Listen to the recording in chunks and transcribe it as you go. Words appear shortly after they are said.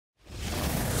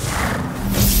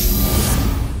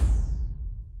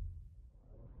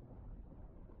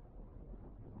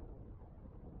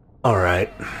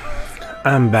Alright,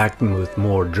 I'm back with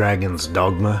more Dragon's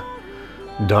Dogma,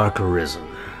 Dark Arisen.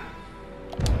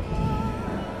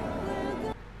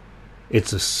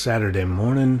 It's a Saturday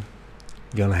morning,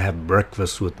 gonna have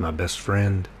breakfast with my best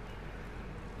friend,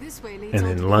 and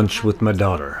then lunch with my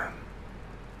daughter.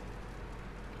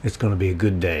 It's gonna be a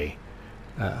good day.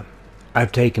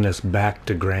 I've taken us back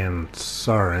to Gran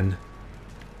Soren,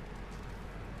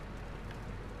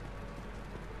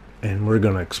 and we're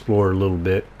gonna explore a little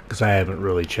bit, because I haven't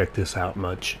really checked this out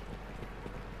much.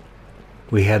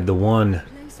 We had the one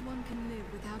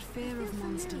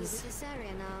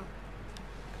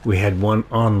we had one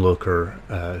onlooker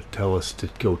tell us to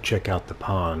go check out the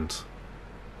ponds.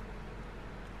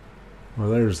 Well,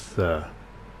 there's the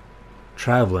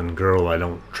traveling girl I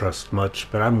don't trust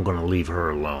much, but I'm gonna leave her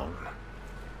alone.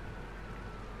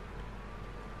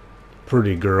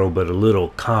 Pretty girl, but a little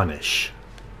connish.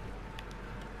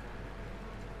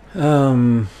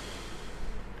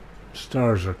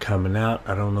 Stars are coming out.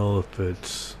 I don't know if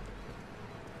it's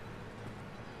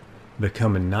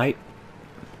becoming night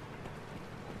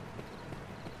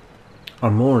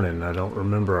or morning. I don't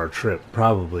remember our trip.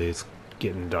 Probably it's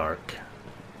getting dark.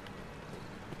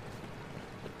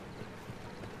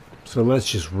 So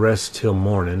let's just rest till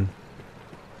morning.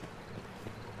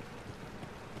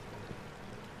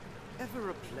 Ever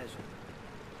a pleasure.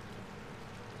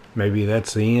 Maybe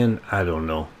that's the end. I don't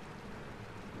know.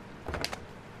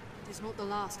 It is not the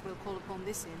last we'll call upon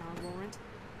this inn, our warrant.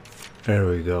 There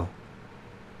we go.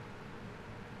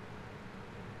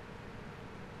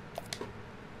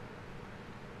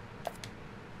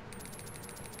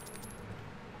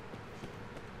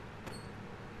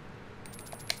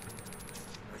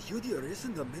 Are you the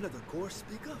arisen the men of the core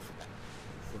speak of?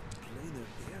 For plainer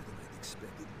air than I'd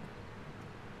expected.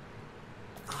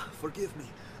 Forgive me.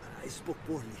 I spoke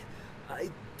poorly. I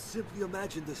simply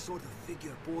imagined the sort of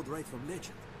figure pulled right from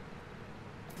legend.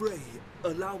 Pray,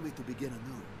 allow me to begin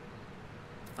anew.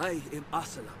 I am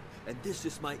Asalam, and this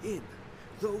is my inn,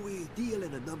 though we deal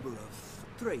in a number of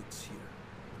trades here.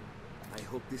 I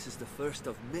hope this is the first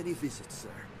of many visits, sir.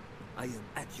 I am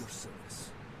at your service.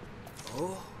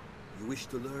 Oh, you wish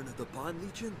to learn of the Pawn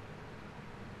Legion?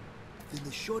 Then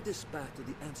the shortest path to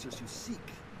the answers you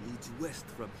seek leads west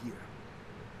from here.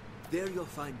 There you'll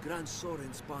find Gran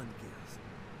Soren's Pawn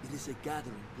Guild. It is a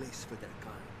gathering place for their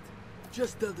kind.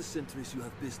 Just tell the sentries you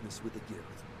have business with the guild.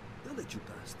 They'll let you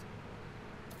past.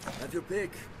 Have your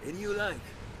pick. Any you like.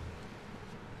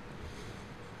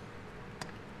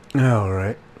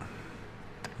 Alright.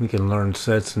 We can learn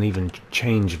sets and even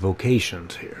change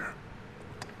vocations here.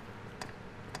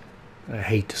 I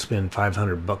hate to spend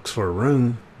 $500 for a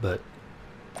room, but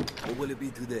What will it be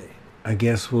today? I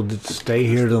guess we'll just stay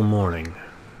here till morning.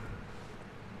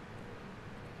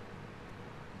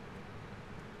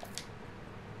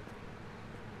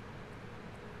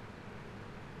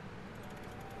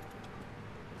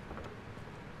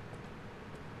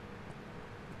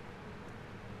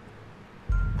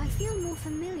 I feel more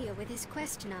familiar with his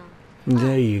quest now.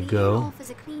 There you the go. inn offers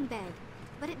a clean bed,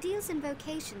 but it deals in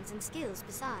vocations and skills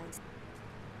besides.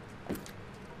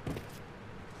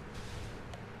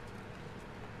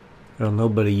 Well,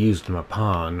 nobody used my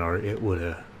pawn, or it would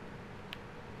have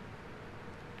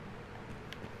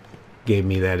gave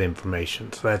me that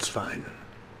information, so that's fine.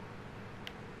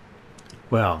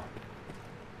 Well,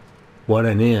 what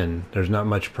an inn. There's not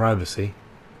much privacy.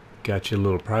 Got you a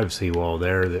little privacy wall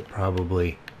there that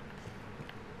probably,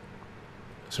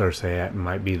 sorry to say, that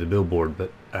might be the billboard,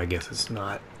 but I guess it's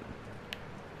not.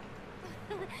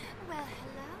 Well, hello.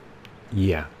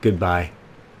 Yeah, goodbye.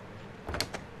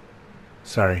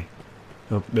 Sorry.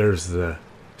 Oh, there's the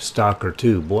stalker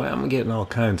too. Boy, I'm getting all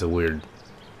kinds of weird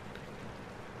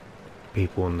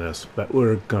people in this, but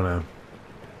we're gonna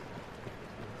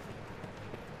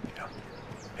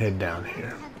head down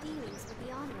here. I've had dealings with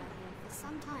the armorer here for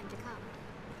some time to come.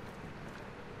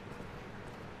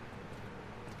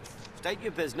 State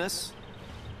your business.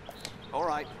 All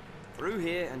right, through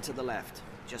here and to the left.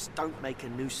 Just don't make a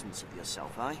nuisance of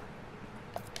yourself, eh?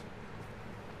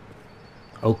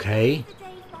 Okay. The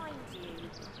day finds you.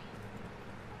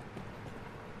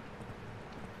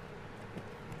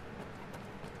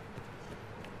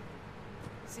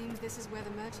 Seems this is where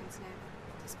the merchants live.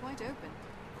 It's quite open.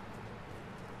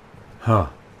 Huh.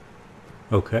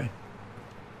 Okay.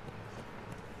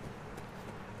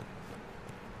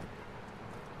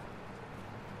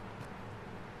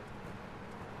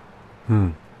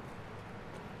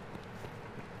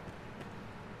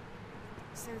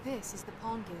 So this is the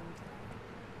Pawn Guild.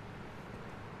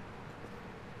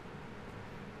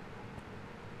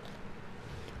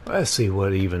 Let's see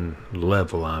what even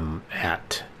level I'm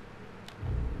at.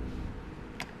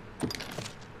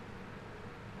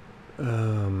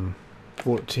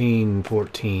 14,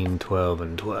 14, 12,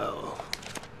 and 12.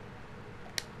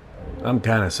 I'm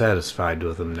kind of satisfied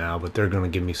with them now, but they're going to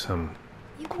give me some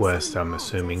quest, I'm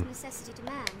assuming.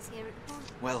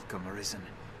 Welcome, Arisen.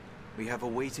 We have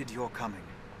awaited your coming.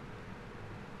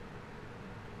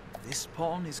 This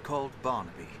pawn is called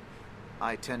Barnaby.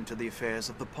 I tend to the affairs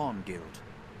of the Pawn Guild.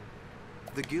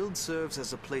 The guild serves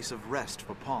as a place of rest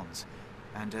for pawns,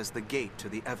 and as the gate to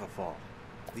the Everfall.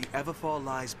 The Everfall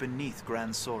lies beneath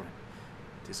Gran Soren.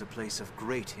 It is a place of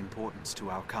great importance to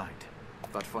our kind.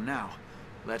 But for now,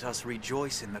 let us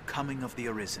rejoice in the coming of the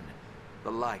Arisen,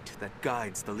 the light that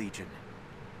guides the Legion.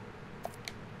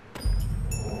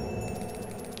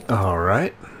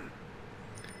 Alright.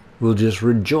 We'll just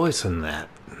rejoice in that.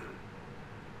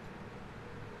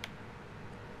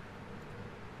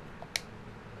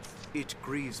 It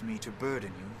grieves me to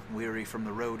burden you, weary from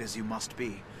the road as you must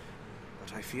be,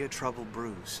 but I fear trouble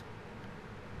brews.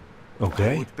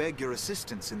 Okay. I would beg your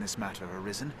assistance in this matter,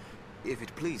 Arisen, if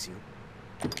it please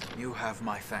you. You have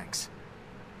my thanks.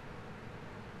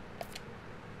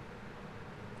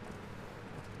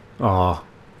 Aw.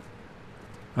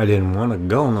 I didn't want to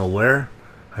go nowhere.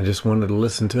 I just wanted to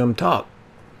listen to him talk.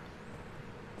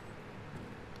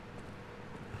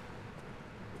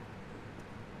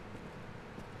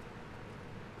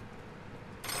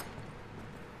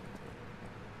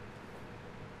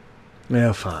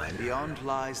 Yeah, fine. Beyond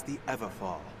lies the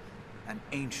Everfall, an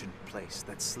ancient place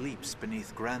that sleeps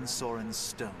beneath Gran Soren's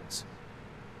stones.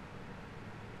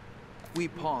 We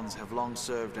pawns have long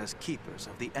served as keepers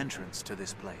of the entrance to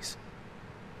this place.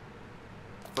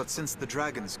 But since the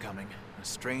dragon's coming, a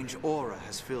strange aura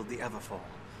has filled the Everfall.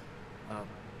 A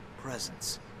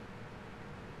presence.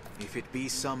 If it be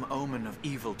some omen of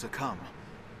evil to come,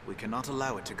 we cannot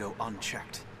allow it to go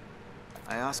unchecked.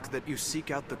 I ask that you seek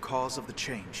out the cause of the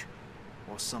change,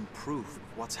 or some proof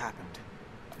of what's happened.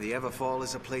 The Everfall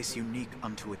is a place unique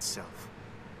unto itself.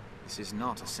 This is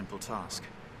not a simple task,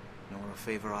 nor a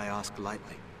favor I ask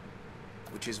lightly.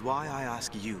 Which is why I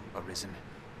ask you, Arisen.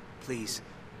 Please,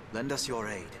 lend us your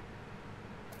aid.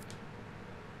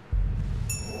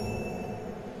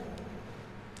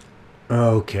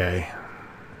 Okay.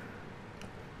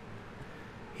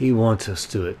 He wants us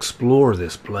to explore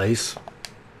this place.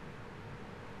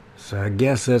 So I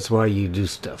guess that's why you do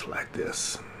stuff like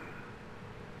this.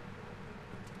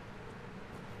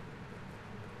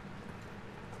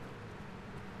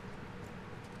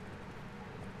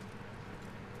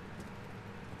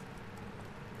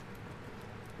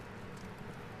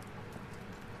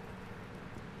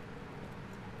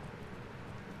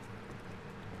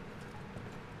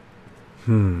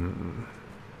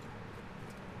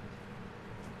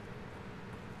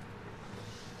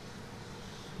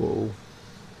 Whoa.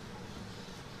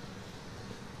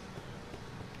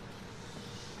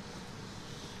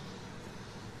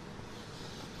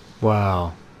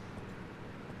 Wow.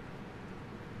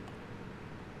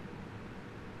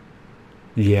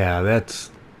 Yeah,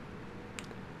 that's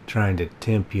trying to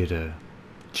tempt you to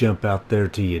jump out there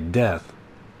to your death.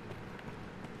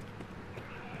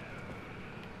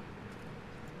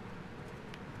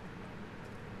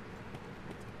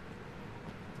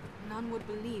 None would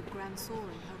believe Gran Soren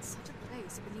held such a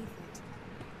place beneath it.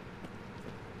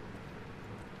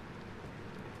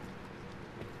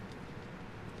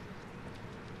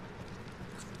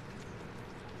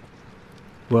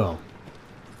 Well,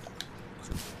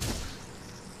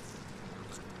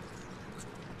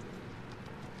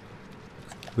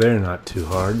 they're not too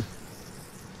hard.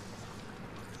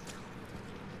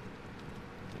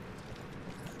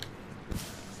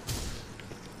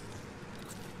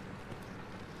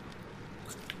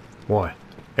 Boy,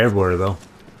 everywhere though.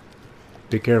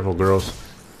 Be careful, girls.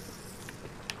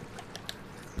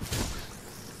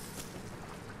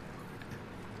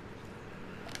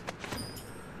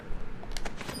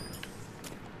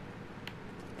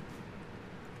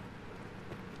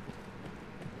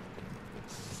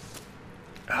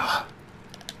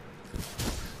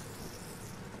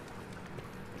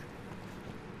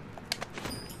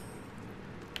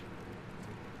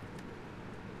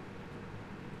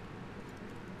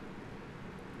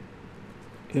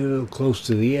 Get a little close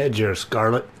to the edge here,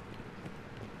 Scarlet.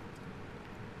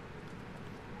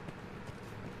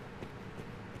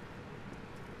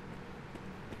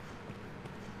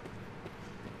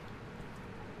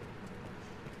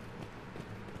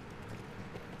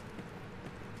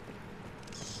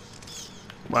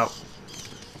 Well,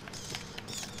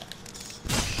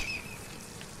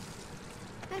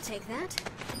 I'll take that.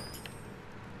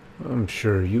 I'm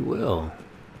sure you will.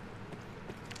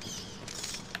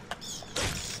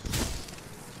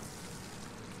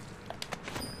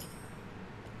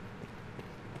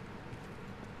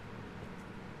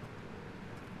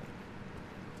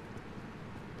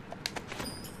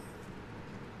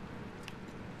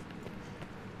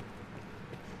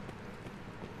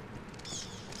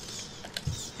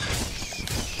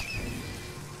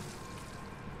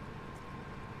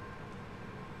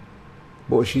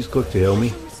 Boy, she's quick to heal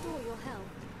me. Restore your health.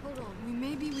 Hold on. We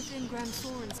may be within Gran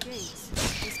Soren's gates.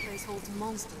 This place holds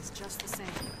monsters just the same.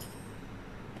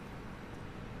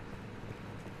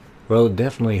 Well, it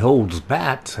definitely holds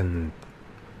bats and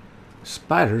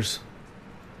spiders.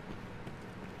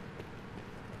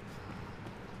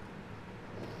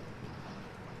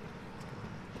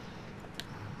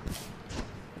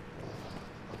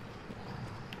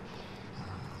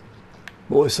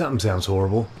 Boy, something sounds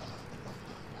horrible.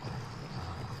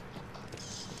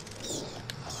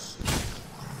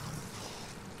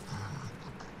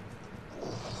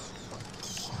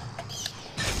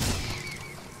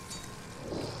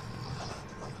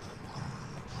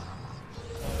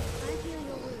 I heal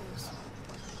your wounds.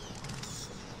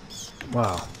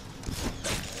 Wow.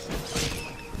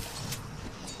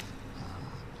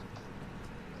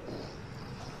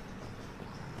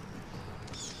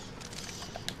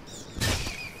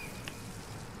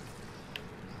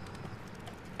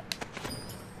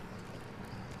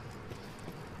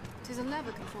 Tis a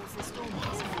lever controls the storm.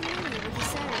 Familiar with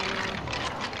this area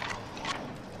now.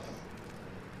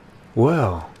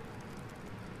 Well.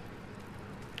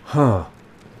 Huh.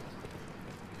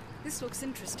 This looks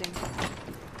interesting.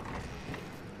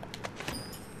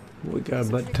 We got a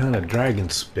butt ton of dragon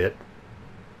spit.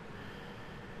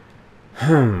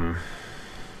 In.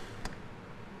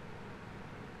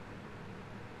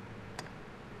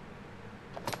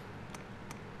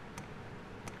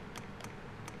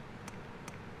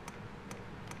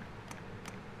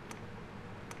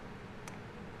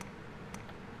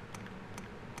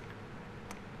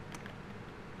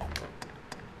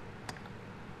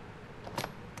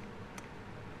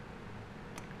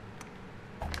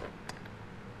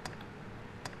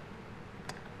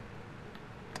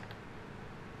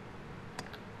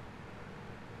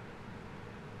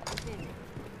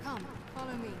 Come,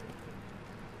 follow me.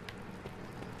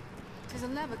 Tis a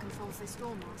lever controls the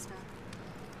storm master.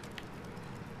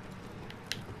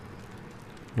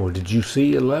 Well, did you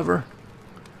see a lever?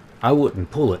 I wouldn't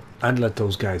pull it. I'd let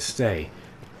those guys stay.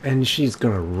 And she's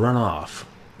gonna run off.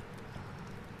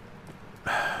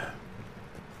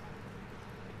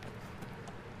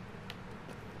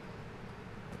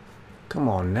 Come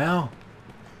on now.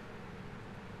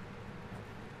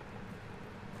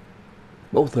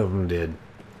 Both of them did.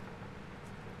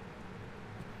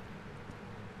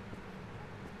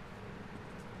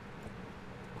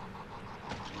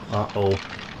 Uh-oh.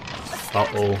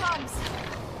 Uh-oh.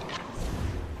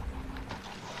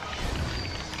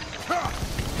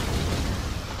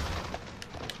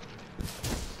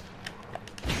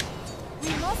 We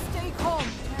must stay calm,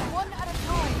 one at a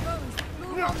time.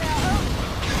 Move on their own.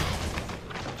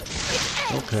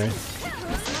 Okay.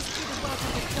 This must be the work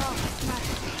of the darkest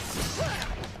magic.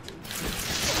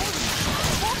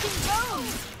 Walking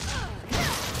bones!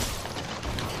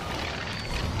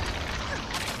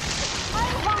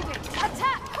 I'll hold it!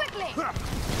 Attack quickly!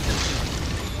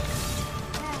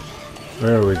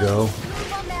 There we go.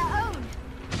 Move on their own.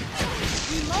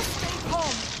 We must stay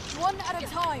calm, one at a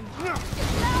time. Now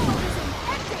Arisen,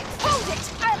 end it! Hold it!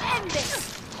 I'll end this!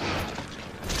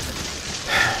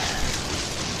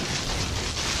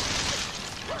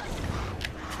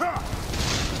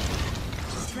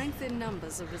 Strength in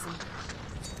numbers, Arisen.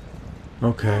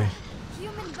 Okay.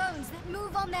 Human bones that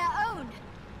move on their own.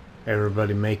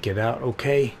 Everybody make it out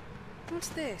okay? What's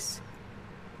this?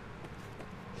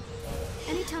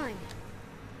 Anytime.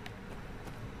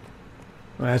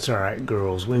 That's alright,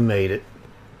 girls. We made it.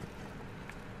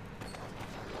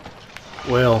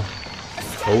 Well,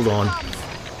 hold on.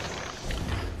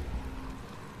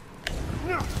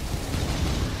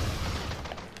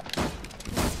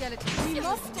 We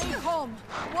must stay calm,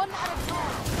 one at a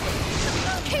time.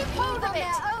 Keep hold of it!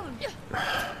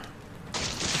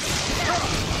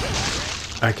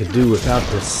 I could do without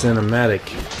the cinematic.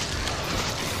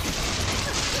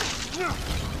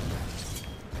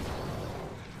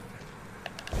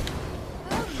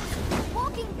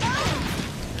 Walking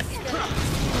bones.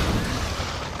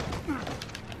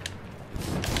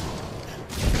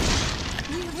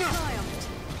 We have triumphed.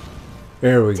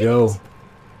 There we go.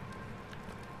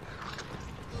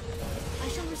 I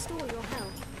shall restore your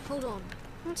health. Hold on.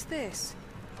 What's this?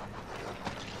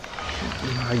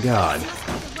 My God. This must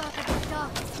be the work of the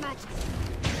darkest magic.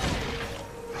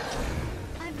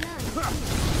 I've learned.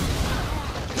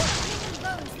 Human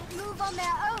bones that move on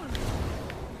their own.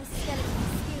 The skeleton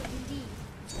is skilled indeed.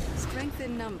 Strength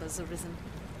in numbers, Arisen.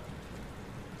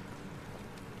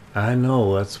 I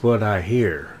know, that's what I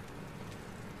hear.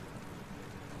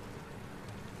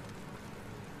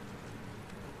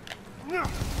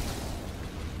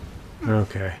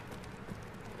 Okay.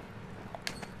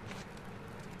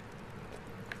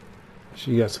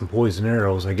 She got some poison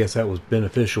arrows. I guess that was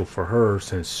beneficial for her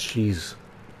since she's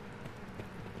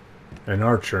an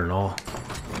archer and all.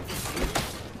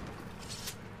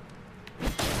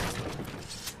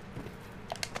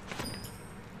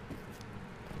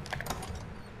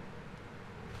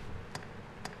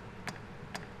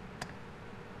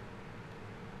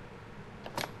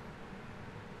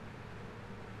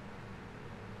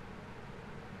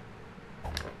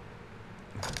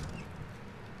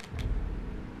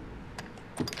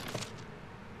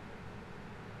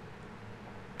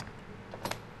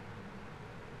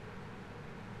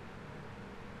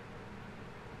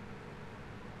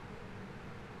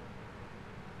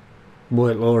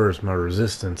 Boy, it lowers my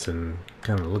resistance and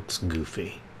kind of looks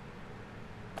goofy.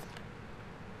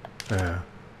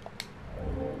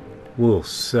 We'll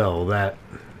sell that.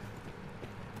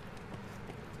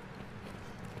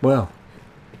 Well,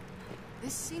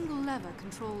 This single lever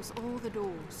controls all the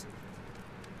doors.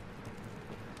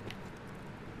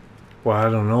 well, I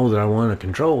don't know that I want to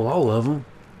control all of them.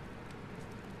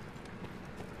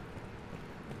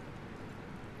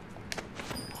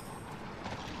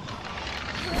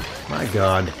 My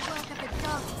God. The work of the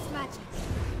darkest magic.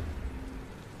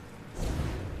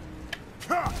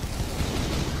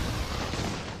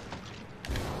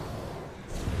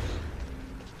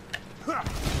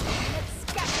 Let's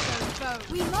scatter those bones.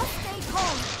 We must stay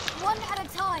calm, one at a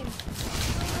time.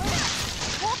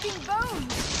 Walking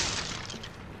bones!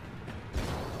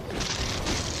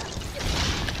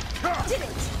 Did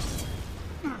it!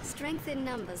 Strength in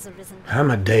numbers arisen.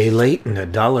 I'm a day late and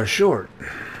 $1 short.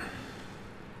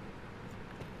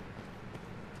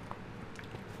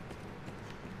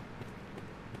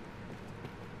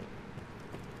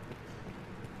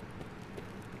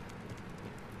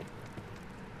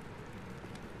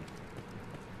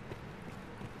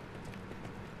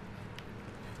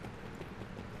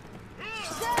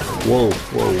 Whoa,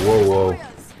 whoa, whoa, whoa.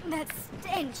 That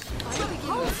stench.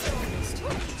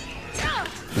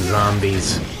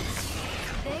 Zombies.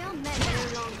 They are men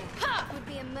no longer. It would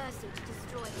be a mercy to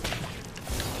destroy them.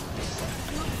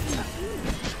 Not seem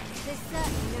human. There's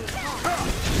certainly no harm.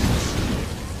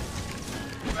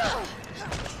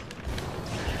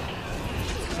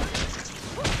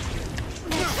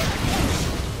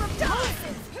 From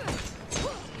darkness!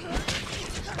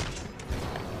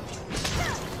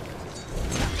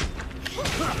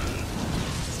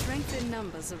 Strength in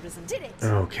numbers arisen. Did it!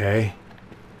 Okay.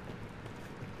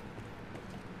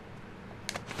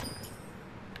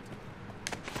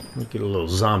 We'll get a little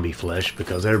zombie flesh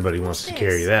because everybody wants to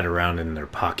carry that around in their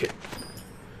pocket.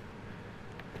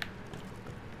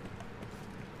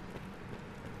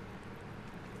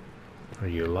 Are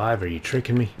you alive? Are you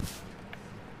tricking me?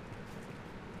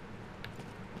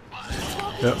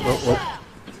 Oh.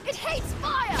 It hates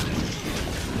fire!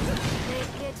 They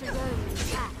appear to roam in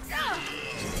packs.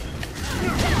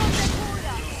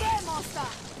 Master!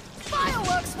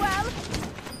 Fireworks well!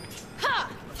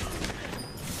 Ha!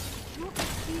 You can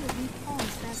feel the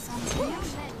pawns there's some They are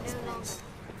men no longer.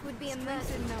 It would be a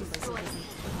mercy in to numbers destroy them. arisen.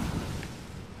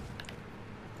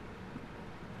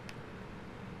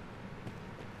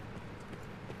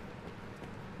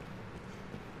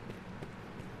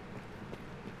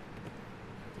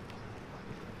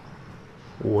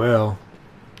 Well,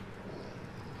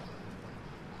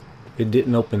 it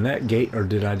didn't open that gate, or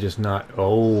did I just not?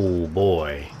 Oh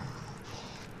boy.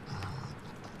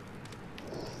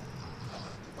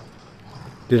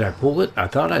 Did I pull it? I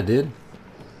thought I did.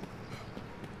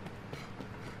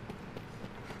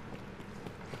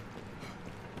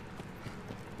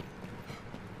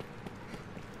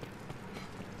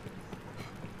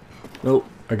 Nope,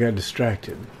 I got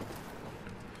distracted.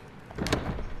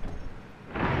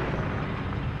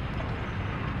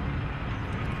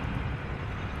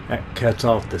 That cuts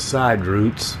off the side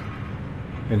routes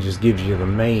and just gives you the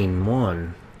main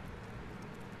one.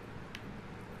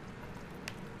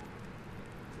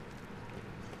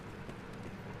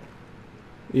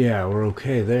 Yeah, we're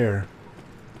okay there.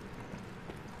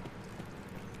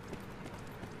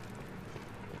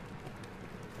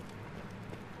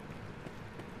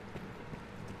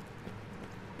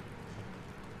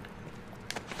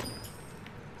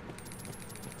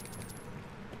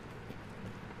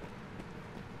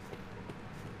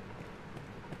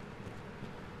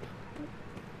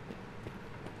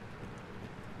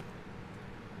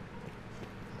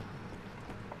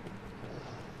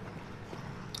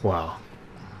 Wow.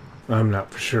 I'm not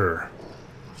for sure.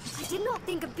 I did not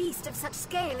think a beast of such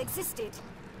scale existed.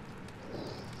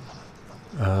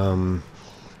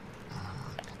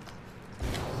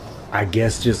 I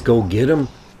guess just go get him?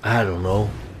 I don't know.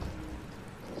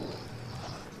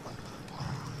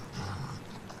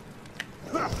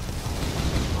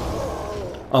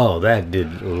 Oh, that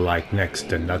did like next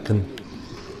to nothing.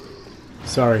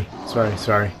 Sorry.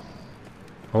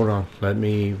 Hold on. Let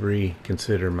me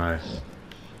reconsider my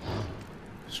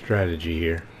strategy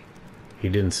here. He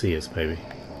didn't see us, maybe.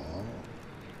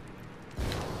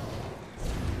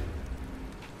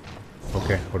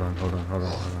 Okay, hold on.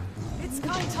 Its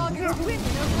kind targets women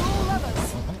over all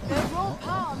others. Their raw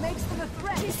power makes them a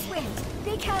threat. Too swift.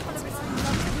 Be careful of its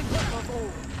loves women above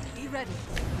all. Be ready.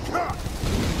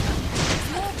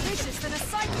 It's more vicious than a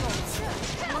cyclone.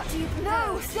 What do you propose?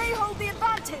 No, they hold the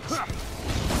advantage.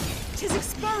 It is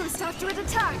exposed after it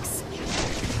attacks.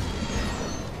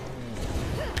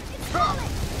 It's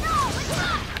falling. No,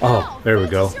 attack. Oh, there we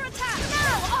go. Your attack. No,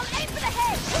 I'll aim for the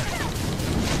head.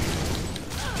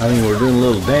 I mean, we're doing a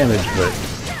little damage, but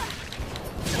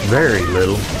very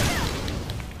little.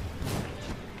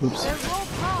 Oops. Their raw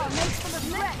power makes them a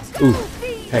threat. Ooh.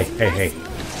 Hey.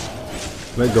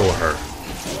 Let go of her.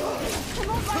 Come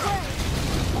on my way.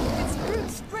 Its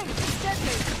brute strength is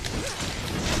deadly.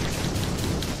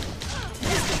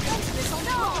 Its defensiveness on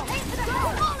the wall. Aim for the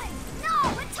head. No,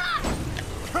 attack!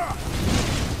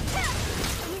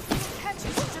 Anything it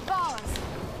catches, it devours.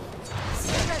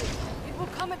 Stay ready. It will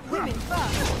come at women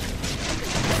first.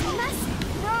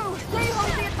 Massive. No, they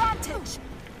hold the advantage.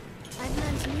 I've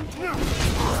learned new techniques.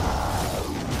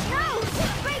 No!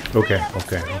 Okay.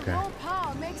 Their raw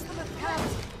power makes them a pound.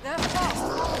 They're fast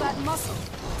with all that muscle.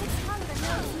 Its hunger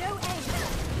knows no end.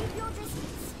 Keep your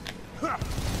distance.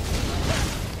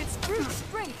 Its brute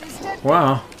strength is deadly.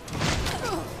 Wow.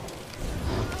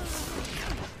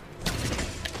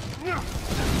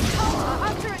 Counter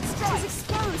after it strikes. It's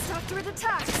exposed after it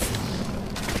attacks.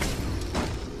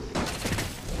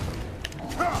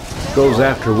 Goes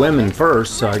after women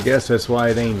first, so I guess that's why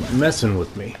it ain't messing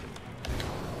with me.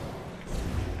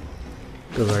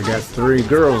 Because I got 3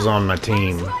 girls on my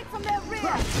team. Strike from their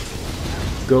rear.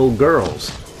 Go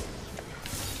girls.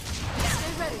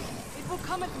 Stay ready. It will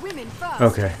come at women first.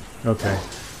 Okay.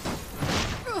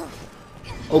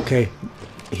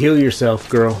 Heal yourself,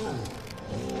 girl.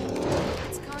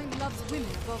 Its kind loves women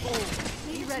above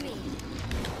all. Be ready.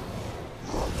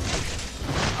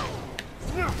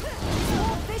 It's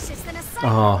more vicious than a cyclone.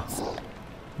 Oh,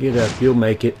 get up. You'll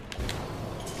make it.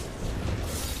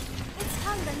 Its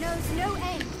hunger knows no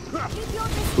end. Keep your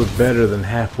distance. We're better than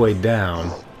halfway down.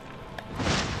 I'll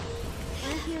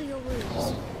heal your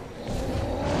wounds.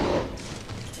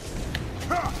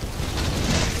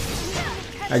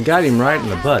 I got him right in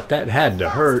the butt. That had to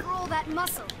hurt. For all that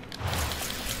muscle.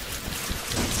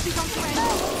 Speak on friend.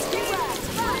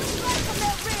 Strike from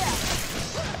their rear.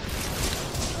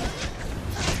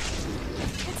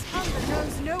 Its hunger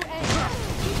knows no end.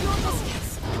 Keep your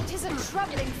distance. It is a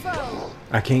troubling foe.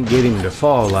 I can't get him to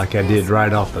fall like I did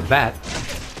right off the bat.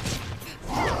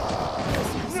 I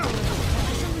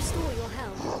shall restore your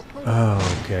health. Hold on.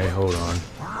 Oh, okay. Hold on.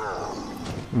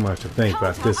 I'm gonna have to think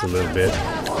about this a little bit.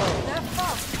 They're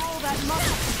fast with all that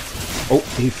muscle. Oh,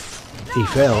 he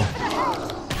fell.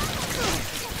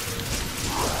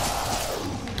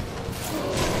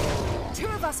 Two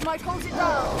of us might hold it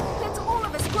down. Let's all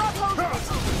of us grab hold of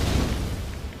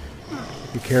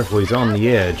it. Be careful. He's on the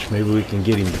edge. Maybe we can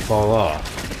get him to fall off.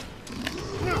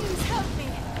 Please help me.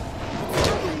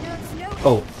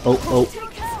 Oh.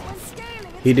 Take care when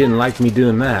scaling. He didn't like me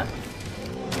doing that.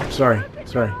 Sorry.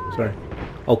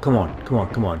 Oh, come on.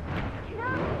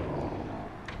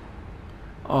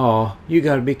 Oh, you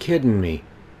gotta be kidding me.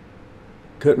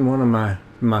 Couldn't one of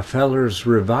my fellers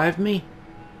revive me?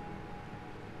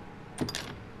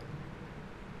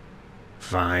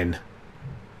 Fine.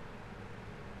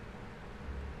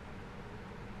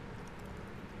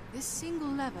 This single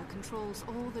lever controls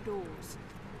all the doors.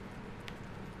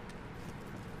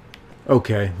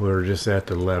 Okay, we're just at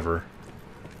the lever.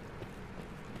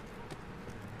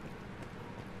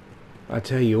 I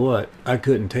tell you what, I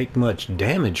couldn't take much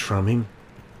damage from him.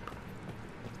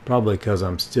 Probably because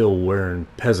I'm still wearing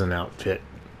peasant outfit.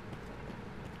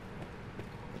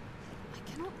 I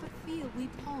cannot but feel we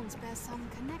pawns bear some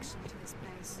connection to this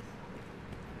place.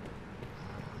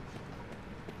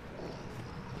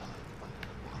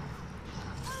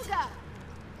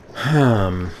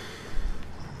 Ogre!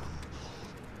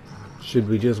 Should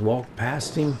we just walk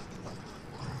past him?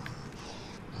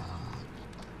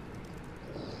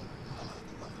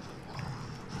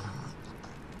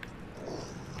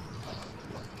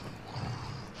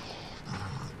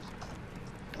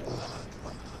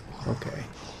 Okay.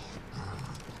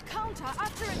 Counter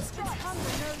after it strikes. Its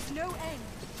hunger knows no end.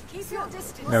 Keep your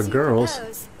distance. Now, girls.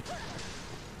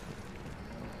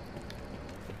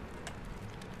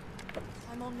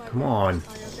 I'm on my Come way. on. I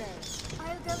obey.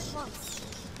 I'll go at once.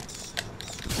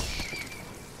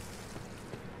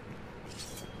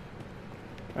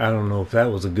 I don't know if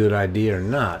that was a good idea or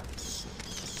not.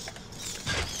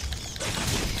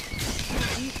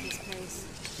 Deep this place.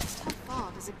 Just how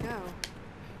far does it go?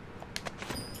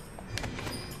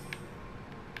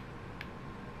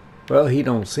 Well, he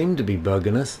don't seem to be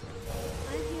bugging us.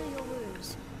 I heal your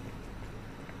wounds.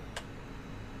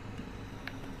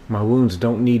 My wounds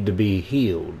don't need to be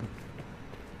healed.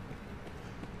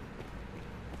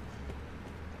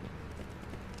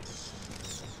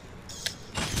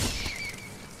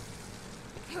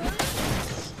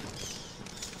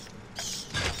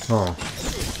 Oh.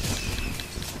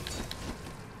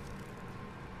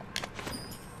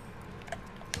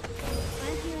 I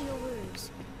heal your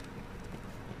wounds.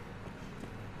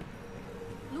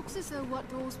 Looks as though what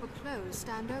doors were closed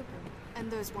stand open,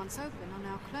 and those once open are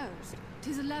now closed.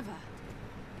 'Tis a lever.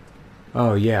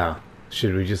 Oh yeah.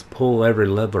 Should we just pull every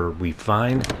lever we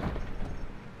find?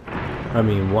 I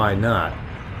mean, why not?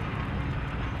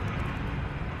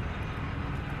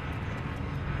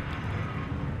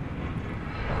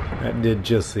 That did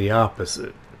just the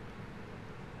opposite.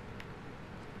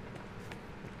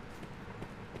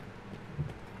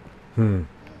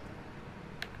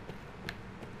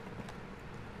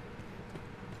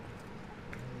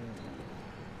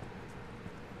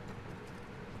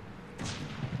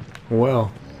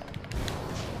 Well,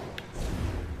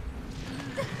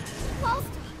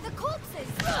 Master, the corpses!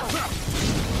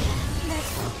 That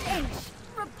stench!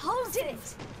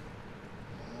 Repulsive!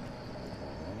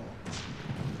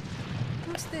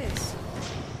 What's this?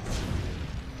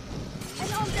 An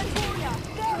undead warrior!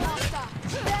 Their master!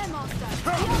 Their master!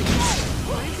 The undead!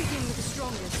 I begin with the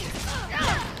strongest.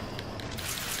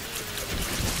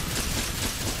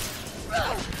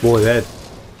 boy, that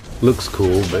looks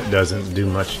cool, but doesn't do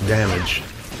much damage.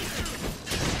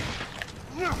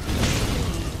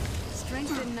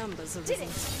 Strength in numbers of Did it!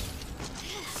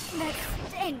 That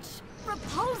stench!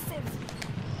 Repulsive!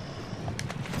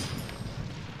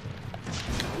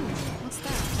 What's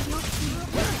that? Not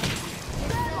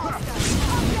their master!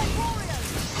 Undead warriors!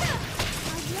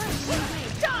 I've learned a new way.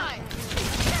 Die!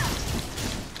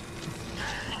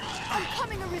 I'm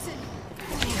coming, Arisen!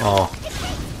 Oh, It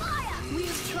breathes fire! We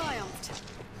have triumphed.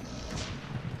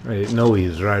 I didn't know he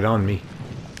was right on me.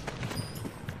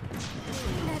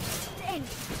 That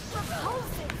stench!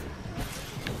 Repulsive!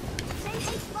 They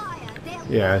hate fire! They're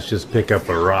Yeah, let's just pick up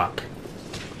a rock.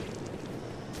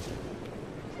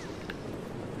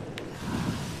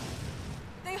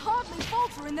 They hardly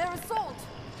falter in their assault.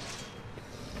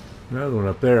 Another one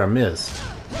up there I missed.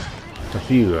 A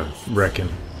few, I reckon.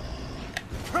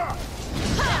 that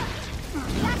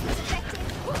was effective!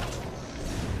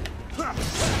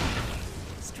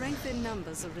 Strength in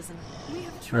numbers, Arisen. We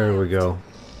have triumphed. There we go.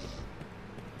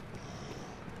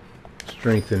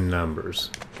 Strength in numbers.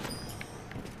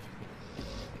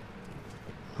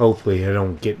 Hopefully I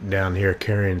don't get down here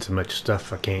carrying so much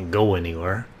stuff I can't go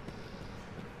anywhere.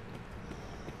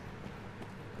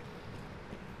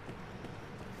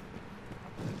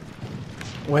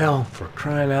 Well, for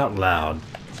crying out loud.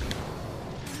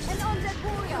 An undead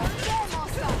warrior! Their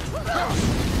master!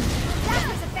 That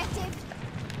was effective!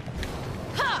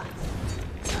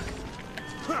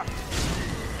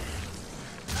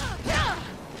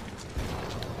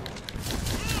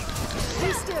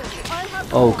 Be still. I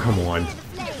have Oh, come on. Fear the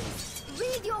flames.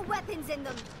 Read your weapons in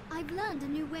them! I've learned a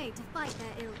new way to fight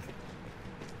their ilk.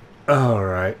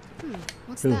 Alright.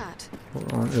 What's Ooh. that?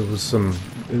 Hold on. It was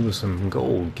some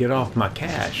gold. Get off my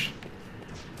cash.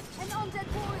 An undead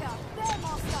warrior! Their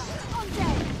master!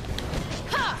 Undead!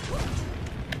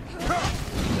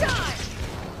 Die!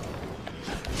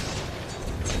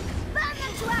 Burn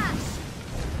them to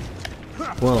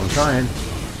ash! Well, I'm trying.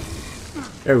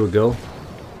 There we go.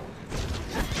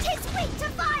 It's weak to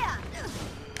fire!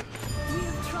 We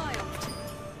have triumphed.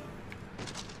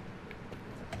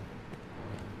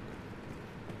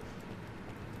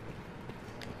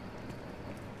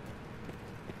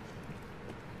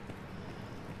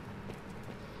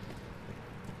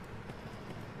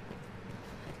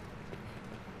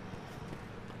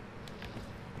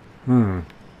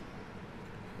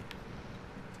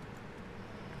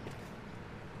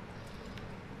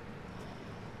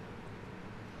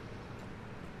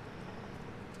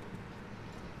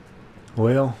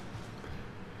 Well,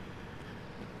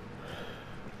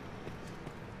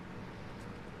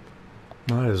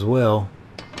 might as well.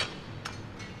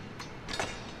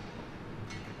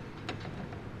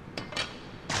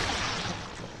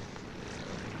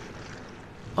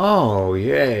 Oh,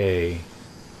 yay.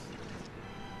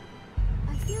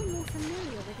 I feel more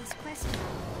familiar with this quest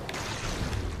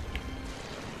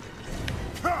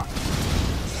now.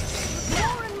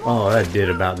 Oh, that did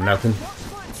about nothing. Watch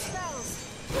for its spells.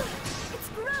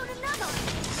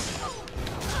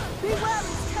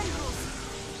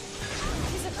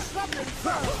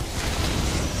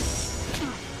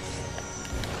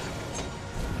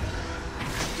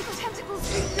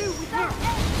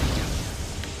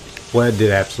 Well, it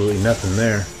did absolutely nothing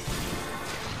there.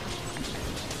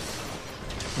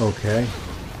 Okay.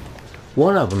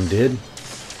 One of them did.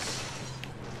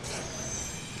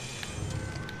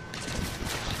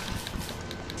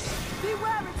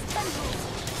 Beware its tendrils.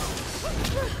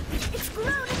 It's grown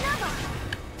another.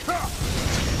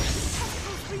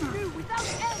 Tentacles renew without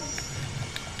end.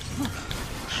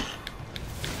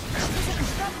 This is a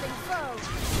troubling foe.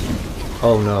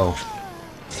 Oh no.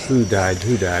 Who died?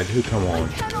 Who died? Who? Come on.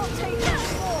 Cannot take that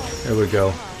form. There we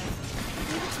go.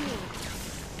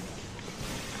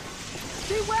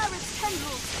 Beware its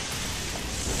tendrils.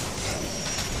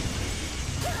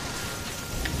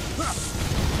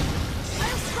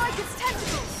 I'll strike its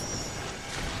tentacles.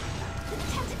 The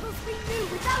tentacles renew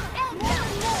without end. More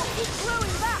and more keep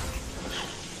growing back.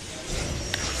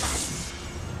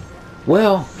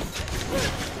 Well.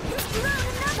 It's grown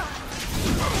another.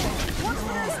 Watch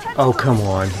for those tentacles. Oh, come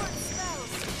on. Spells.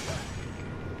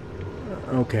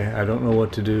 Okay, I don't know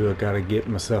what to do. I gotta get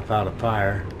myself out of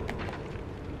fire.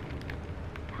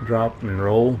 Drop and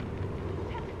roll.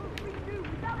 Renew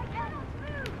without end.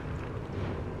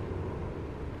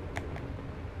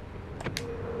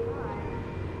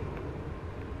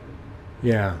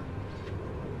 Yeah.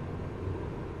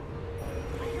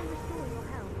 I can restore your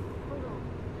health. Hold on.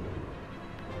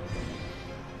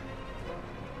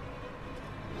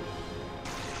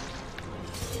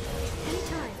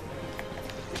 Anytime.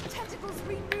 Tentacles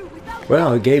renew without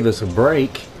Well, it gave us a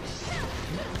break.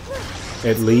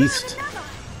 At least.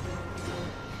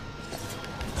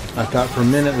 I thought for a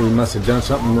minute we must have done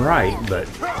something right, but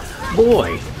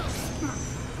boy.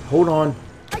 Hold on.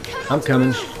 I'm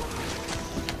coming.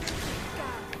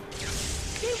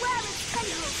 Beware its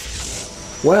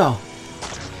tendrils. Well.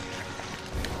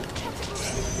 Tentacles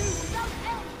renew without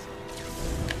end.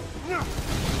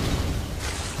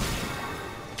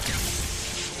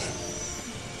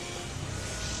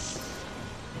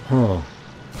 Huh.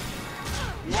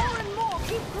 More and more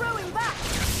keep growing back.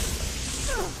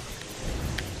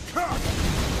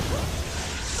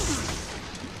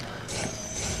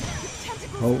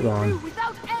 Tentacles Hold on. renew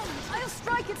without end. I'll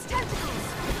strike its tentacles.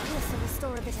 This will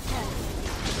restore a bit of health.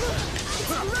 It's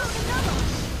grown another.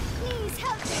 Please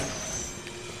help me.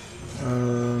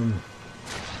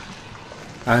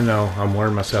 I know. I'm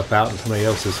wearing myself out and somebody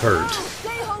else is hurt. They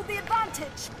hold the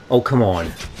advantage. Oh, come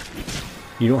on.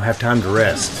 You don't have time to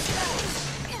rest.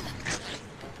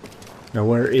 Now,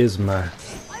 where is my...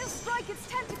 I'll strike its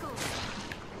tentacles.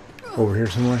 Over here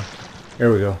somewhere?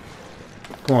 There we go.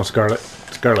 Come on, Scarlet.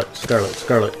 Scarlet, Scarlet,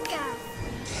 Scarlet.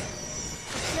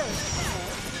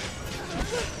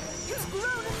 It's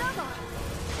grown another.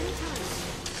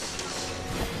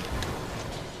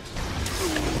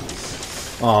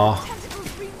 Aw,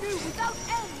 Tentacles renew without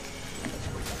end.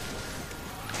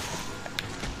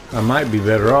 I might be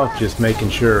better off just making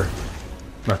sure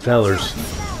my fellers...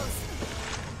 Spells.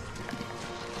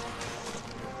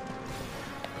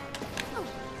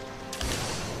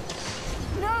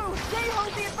 No, they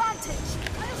hold the advantage.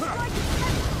 I'll strike its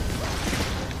tentacles.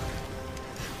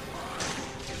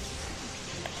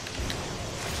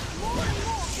 More and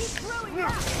more keep growing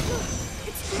back.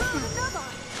 It's grown another.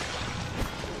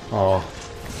 Aw,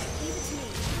 Leave it to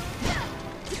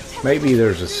me. maybe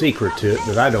there's a secret to it,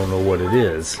 but I don't know what it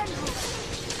is.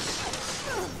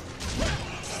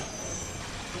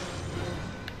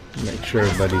 Make sure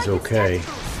everybody's okay.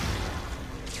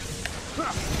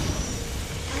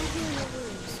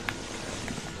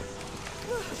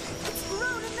 It's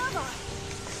grown another.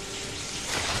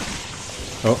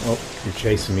 Oh, you're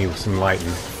chasing me with some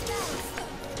lightning.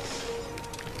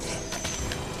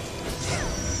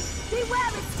 Beware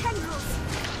its tendrils.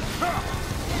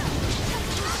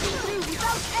 Tentacles renew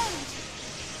without end.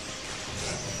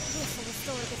 This will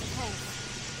restore a bit of health.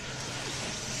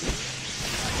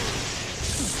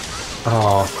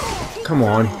 Aw, come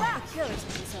on.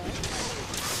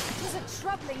 He's a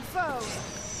troubling foe.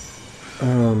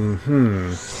 Hmm.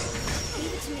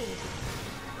 Leave it to me.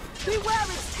 Beware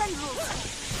its tendrils.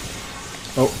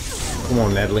 Oh, come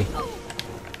on, Natalie.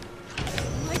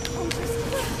 My contrast.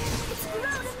 It's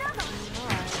grown another.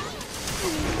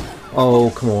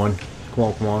 Oh, come on. Come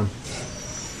on, come on.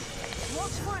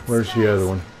 Watch for its Where's the other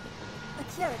one? A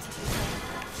clarity to say.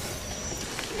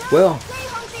 Well. They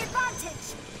hold the advantage.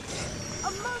 A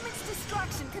moment's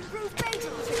distraction can prove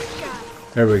fatal.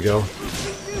 There we go.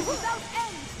 Renew without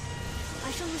end.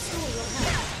 I shall restore your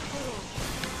health. Hold on.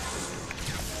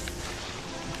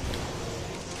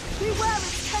 Beware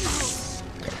its tendrils.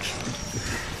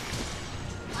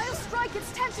 I'll strike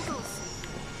its tentacles.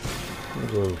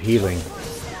 There's a little healing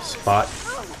spot.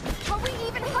 Oh, are we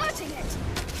even hurting it?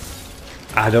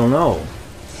 I don't know.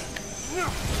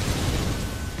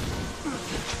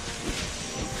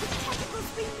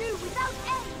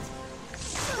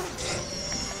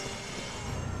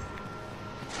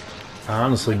 I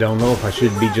honestly don't know if I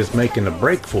should be just making a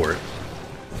break for it.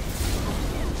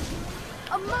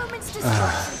 A moment's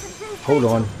distraction can prove Hold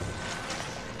on.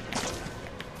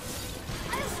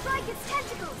 I'll strike its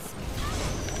tentacles.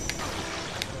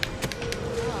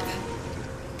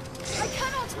 I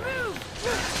cannot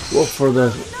move. Well, for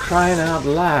the crying out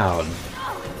loud.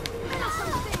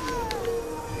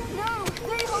 No,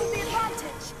 they hold the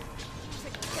advantage.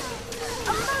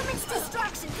 A moment's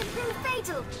distraction can prove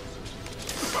fatal.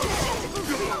 Tentacles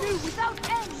renew without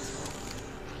end.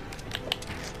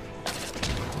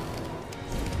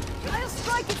 I'll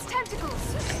strike its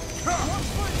tentacles. Watch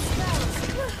for its spells.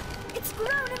 It's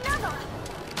grown another.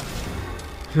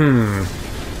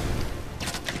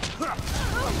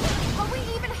 Are we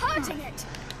even hurting it?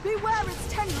 Beware its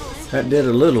tendrils. That did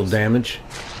a little damage.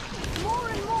 More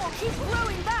and more keep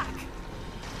growing back.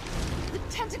 The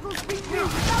tentacles renew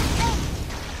without end.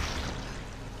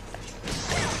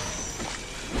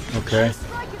 Okay.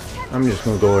 Strike its tentacles. I'm just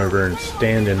gonna go over and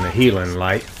stand in the healing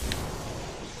light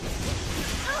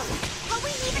Are we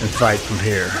even and fight from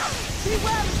here.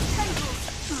 beware its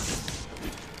tendrils?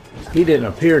 He didn't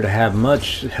appear to have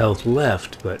much health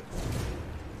left, but...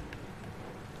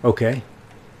 Okay.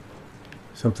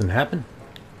 Something happened?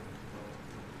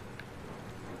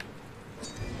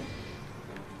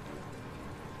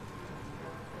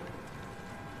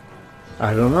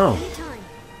 I don't know. Anytime.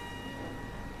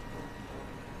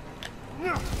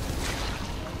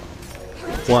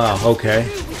 Wow, okay.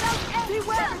 Without end.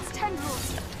 Beware its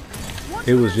tendrils. Watch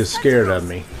It for was its just scared of tentacles.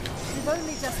 me. We've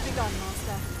only just begun,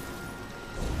 Master.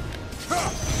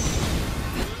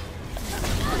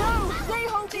 No, they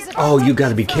hold these Oh, you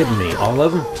gotta be kidding me. All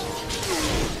of them?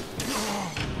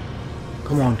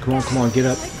 Come on, come on, come on, get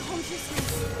up. My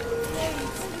consciousness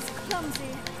is clumsy.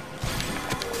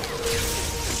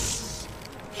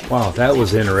 Wow, that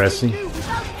was interesting.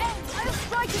 Without end, I'll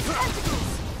strike its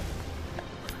tentacles.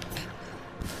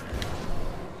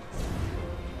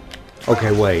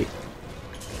 Okay, wait.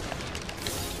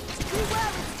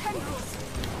 Beware its tendrils.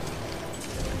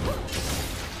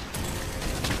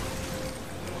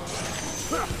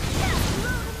 Grown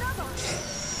another.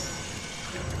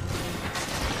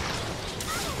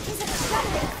 He's a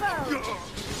threatening foe.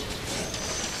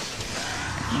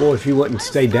 Boy, if you wouldn't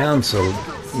stay down so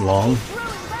long. Growing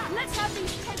back. Let's have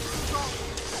these tentacles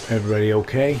gone. Everybody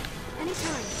okay?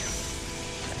 Anytime.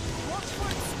 Watch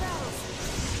for its spells.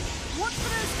 Watch for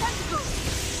those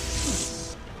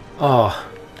tentacles. Oh.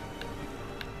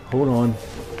 Hold on.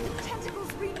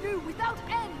 Tentacles renew without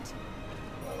end.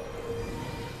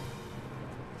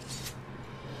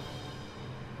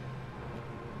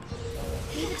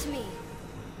 Leave it to me.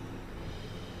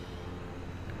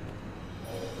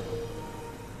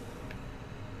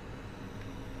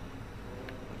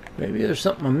 Maybe there's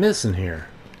something I'm missing here.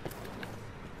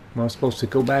 Am I supposed to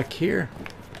go back here?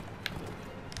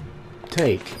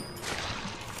 Take.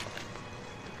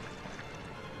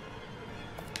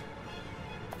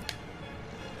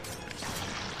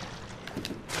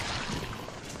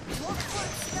 Watch for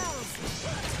its spells.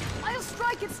 I'll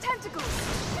strike its tentacles.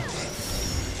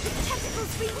 The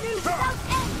tentacles renew without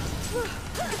end.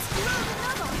 It's grown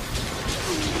another.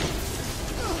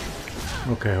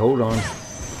 Okay, hold on.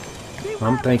 Beware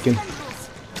I'm its thinking. tentacles.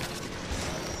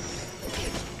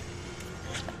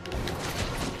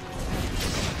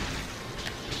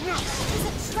 He's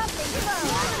a troubling foe.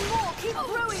 More and more keep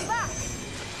growing back.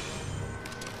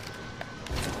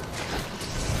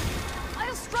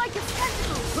 I'll strike its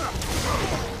tentacles.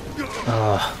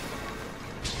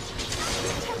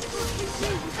 Tentacles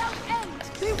renew without end.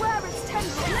 Beware its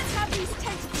tentacles. Let's have these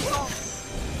tentacles off.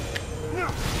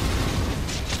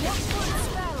 Watch for its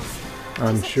spells.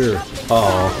 I'm sure.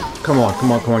 Oh, come on,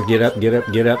 come on, come on. Get up, get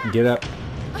up, get up, get up.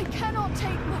 I cannot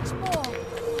take much more.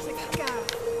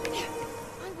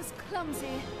 I was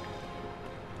clumsy.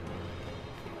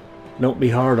 Don't be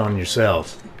hard on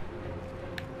yourself.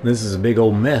 This is a big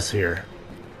old mess here.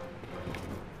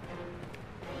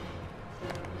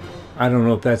 I don't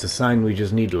know if that's a sign we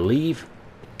just need to leave.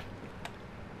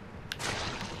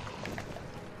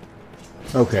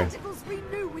 Okay. Tentacles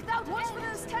renew without watch for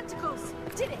those tentacles.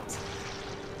 Did it?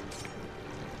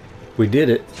 We did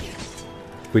it.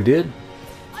 We did?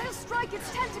 I'll strike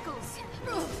its tentacles.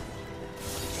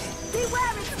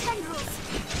 Beware its tendrils.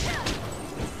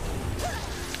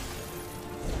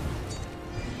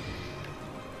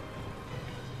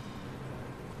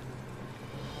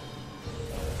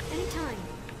 Anytime.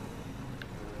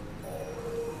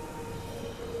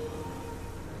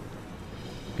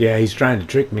 Yeah, he's trying to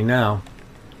trick me now.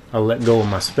 I'll let go of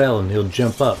my spell and he'll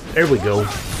jump up. There we go.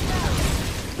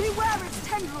 Beware its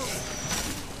tendrils.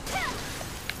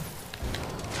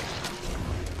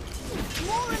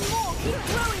 Keep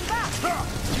growing back.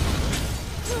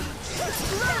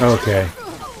 Okay.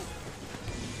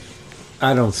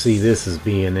 I don't see this as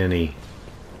being any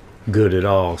good at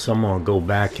all, so I'm gonna go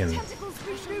back and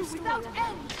Tentacles renew without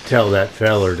end. tell that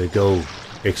feller to go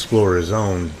explore his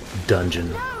own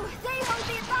dungeon. No, they hold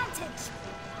the advantage.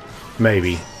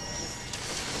 Maybe.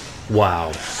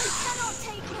 Wow. Cannot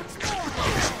take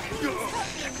much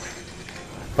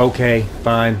more. Okay,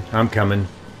 fine. I'm coming.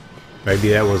 Maybe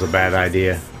that was a bad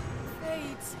idea.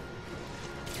 Fades.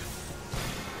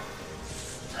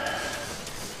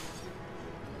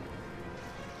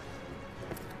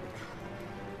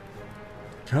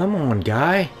 Come on,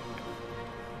 guy.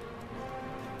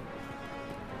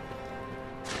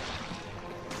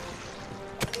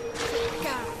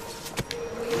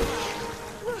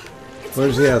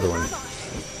 Where's the other one? I'll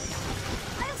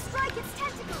strike its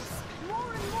tentacles.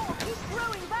 More and more. Keep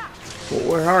growing back. Well,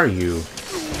 where are you?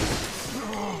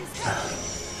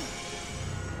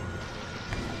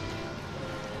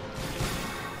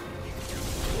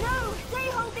 No, they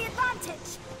hold the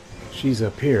advantage. She's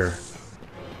up here.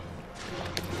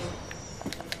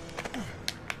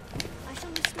 I shall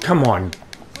restore. Come on.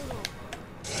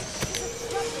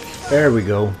 There we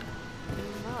go.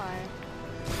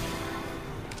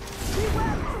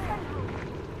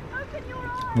 Open your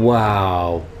eyes.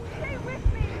 Wow. Stay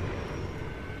with me.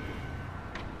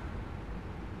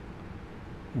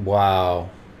 Wow.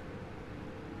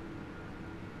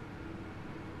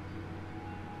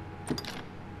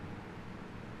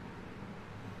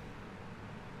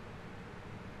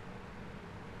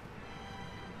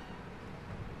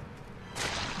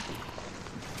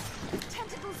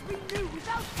 Tentacles renew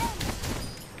without end.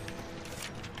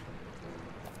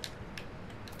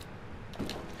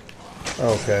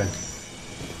 Okay.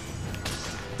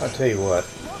 I'll tell you what.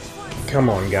 Watch for its Come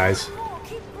on, guys. more.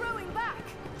 Keep growing back.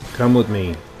 Come with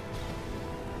me.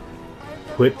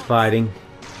 Quit fighting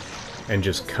and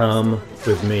just come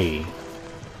with me.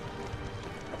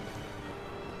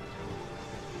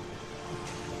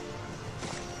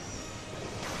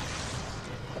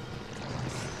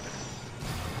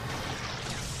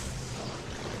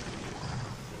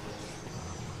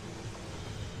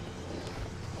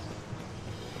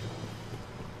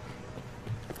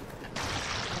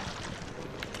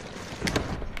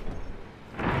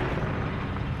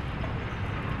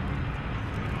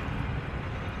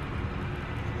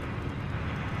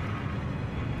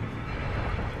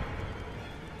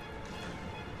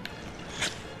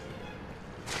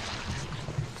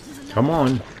 Come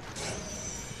on.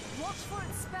 Watch for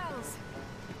its spells.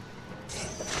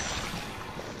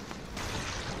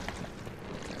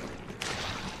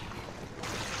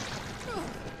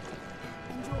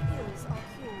 And your ills are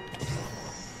cured.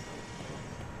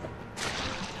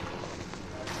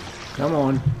 Come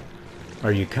on.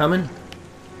 Are you coming?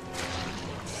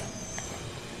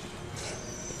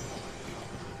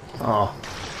 Oh,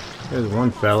 there's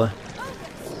one fella.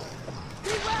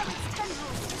 Beware its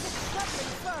tendrils. It is a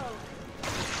struggling foe.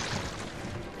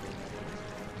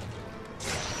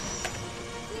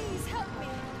 Please help me.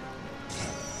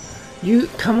 You,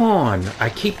 come on. I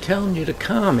keep telling you to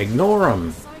come. Ignore them.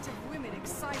 The sight of women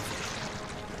excites me.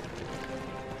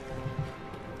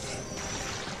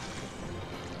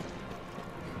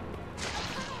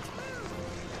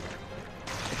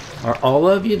 Are all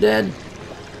of you dead?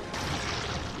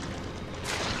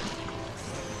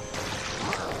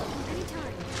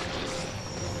 Anytime.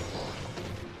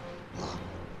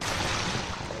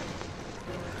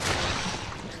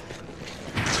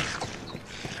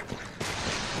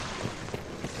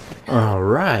 All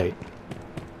right.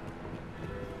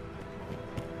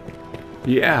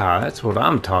 Yeah, that's what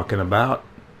I'm talking about.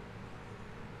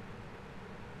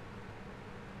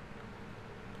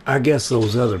 I guess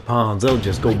those other pawns, they'll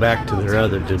just go back to their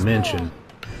other dimension.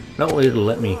 No, it'll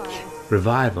let me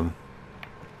revive them.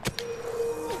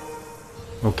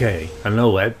 Okay, I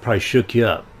know that probably shook you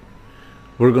up.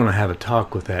 We're gonna have a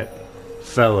talk with that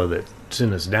fella that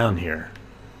sent us down here.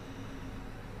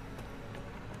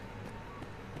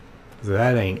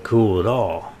 That ain't cool at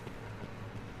all.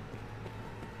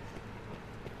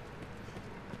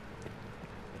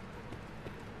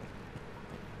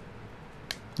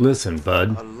 Listen,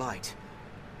 bud. A light.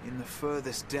 In the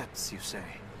furthest depths, you say?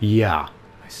 Yeah,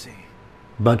 I see.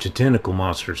 bunch of tentacle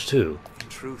monsters too. In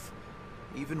truth,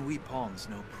 even we pawns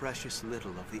know precious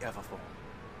little of the Everfall.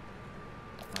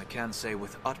 I can say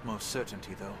with utmost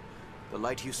certainty, though, the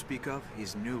light you speak of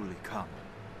is newly come.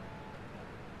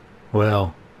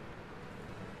 Well,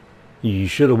 you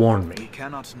should have warned We me.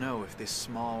 cannot know if this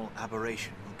small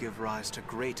aberration will give rise to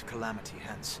great calamity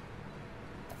hence.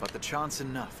 But the chance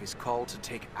enough is called to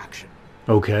take action.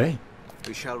 Okay.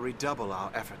 We shall redouble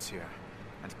our efforts here,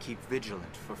 and keep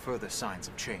vigilant for further signs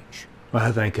of change. Well,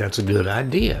 I think that's a good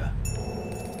idea.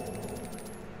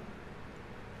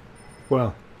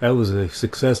 Well, that was a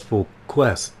successful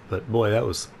quest, but boy, that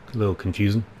was a little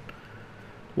confusing.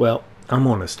 Well, I'm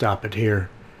going to stop it here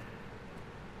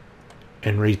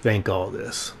and rethink all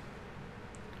this.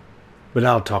 But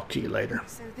I'll talk to you later.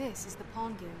 So this is the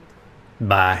Pawn Guild.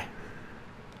 Bye.